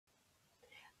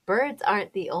birds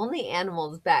aren't the only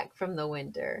animals back from the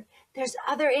winter. There's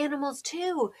other animals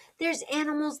too. There's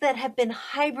animals that have been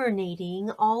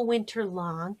hibernating all winter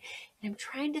long. And I'm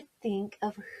trying to think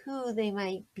of who they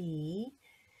might be.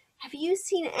 Have you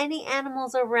seen any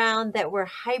animals around that were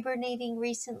hibernating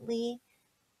recently?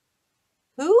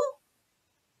 Who?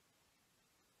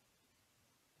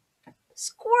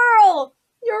 Squirrel!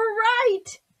 You're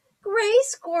right! Gray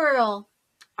Squirrel!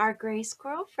 Our gray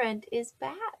squirrel friend is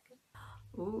back.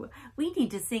 Ooh, we need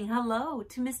to sing hello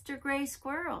to Mr. Gray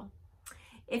Squirrel.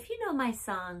 If you know my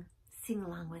song, sing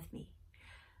along with me.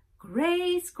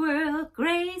 Gray squirrel,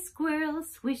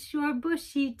 swish your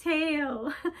bushy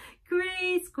tail.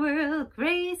 Gray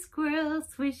squirrel,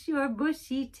 swish your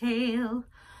bushy tail.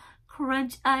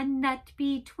 Crunch a nut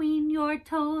between your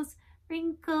toes.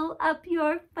 Wrinkle up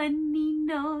your funny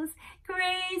nose.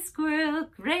 Gray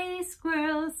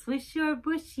squirrel, swish your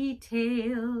bushy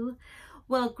tail.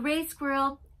 Well, Gray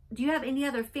Squirrel, do you have any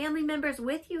other family members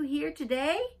with you here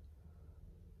today?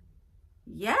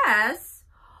 Yes.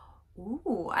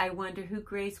 Ooh, I wonder who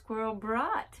Gray Squirrel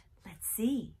brought. Let's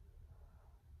see.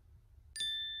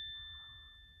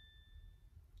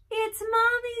 It's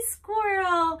Mommy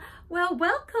Squirrel. Well,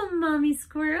 welcome, Mommy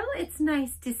Squirrel. It's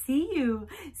nice to see you.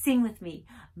 Sing with me.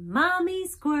 Mommy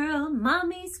Squirrel,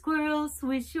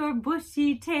 swish your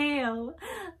bushy tail.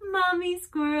 Mommy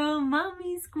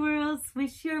Squirrel,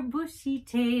 swish your bushy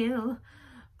tail.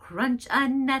 Crunch a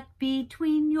nut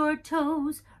between your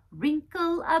toes.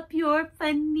 Wrinkle up your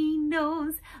funny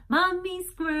nose. Mommy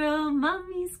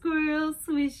Squirrel,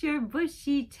 swish your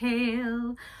bushy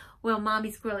tail. Well, Mommy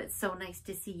Squirrel, it's so nice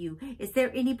to see you. Is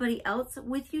there anybody else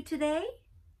with you today?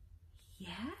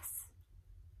 Yes?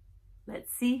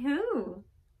 Let's see who.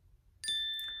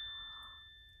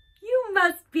 You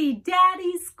must be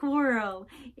Daddy Squirrel.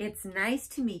 It's nice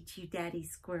to meet you, Daddy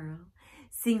Squirrel.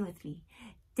 Sing with me.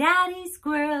 Daddy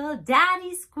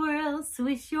Squirrel,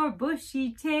 swish your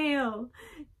bushy tail.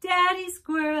 Daddy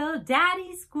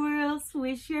Squirrel,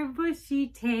 swish your bushy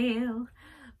tail.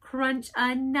 Crunch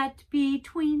a nut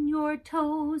between your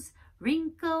toes.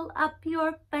 Wrinkle up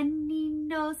your funny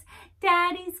nose.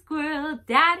 Daddy Squirrel,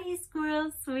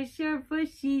 swish your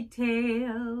bushy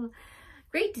tail.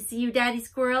 Great to see you, Daddy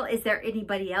Squirrel. Is there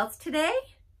anybody else today?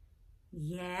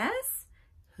 Yes?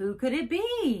 Who could it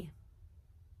be?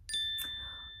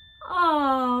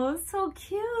 Oh, so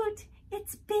cute.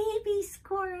 It's Baby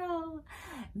Squirrel.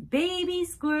 Baby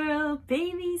Squirrel,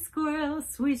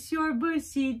 swish your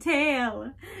bushy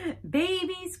tail.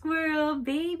 Baby Squirrel,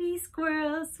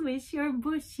 swish your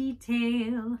bushy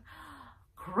tail.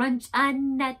 Crunch a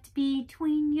nut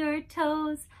between your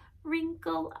toes.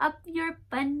 Wrinkle up your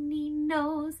funny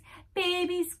nose.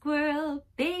 Baby Squirrel,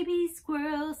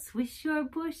 swish your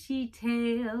bushy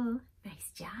tail.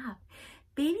 Nice job.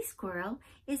 Baby Squirrel,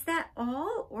 is that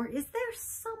all, or is there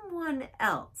someone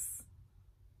else?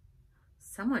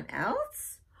 Someone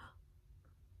else?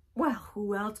 Well,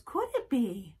 who else could it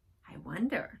be? I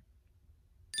wonder.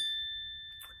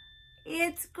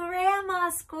 It's Grandma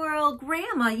Squirrel.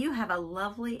 Grandma, you have a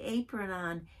lovely apron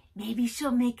on. Maybe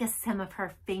she'll make us some of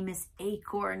her famous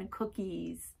acorn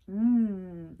cookies.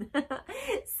 Sing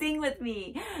with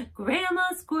me.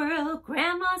 Grandma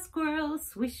Squirrel,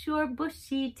 swish your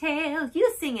bushy tail.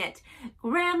 You sing it.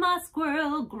 Grandma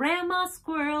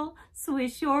Squirrel,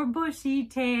 swish your bushy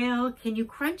tail. Can you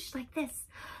crunch like this?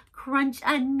 Crunch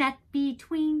a nut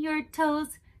between your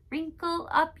toes. Wrinkle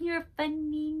up your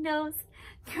funny nose.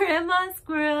 Grandma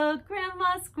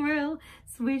Squirrel,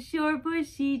 swish your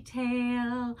bushy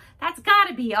tail. That's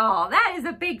gotta be all. That is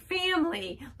a big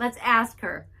family. Let's ask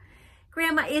her.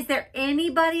 Grandma, is there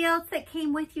anybody else that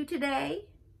came with you today?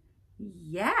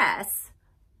 Yes.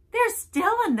 There's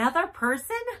still another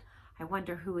person? I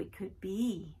wonder who it could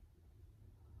be.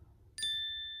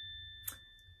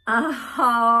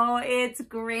 Oh, it's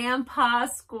Grandpa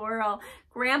Squirrel.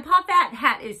 Grandpa, that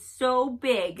hat is so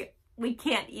big, we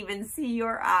can't even see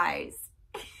your eyes.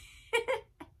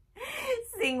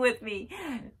 Sing with me.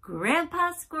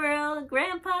 Grandpa Squirrel,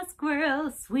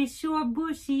 swish your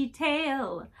bushy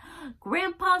tail.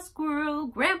 Grandpa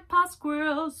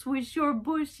Squirrel, swish your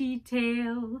bushy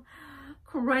tail.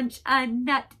 Crunch a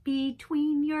nut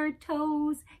between your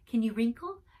toes. Can you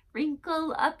wrinkle?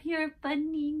 Wrinkle up your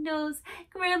funny nose.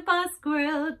 Grandpa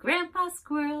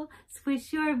Squirrel,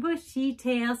 swish your bushy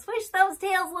tail. Swish those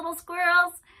tails, little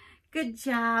squirrels. Good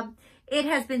job. It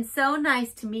has been so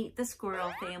nice to meet the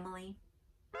squirrel family.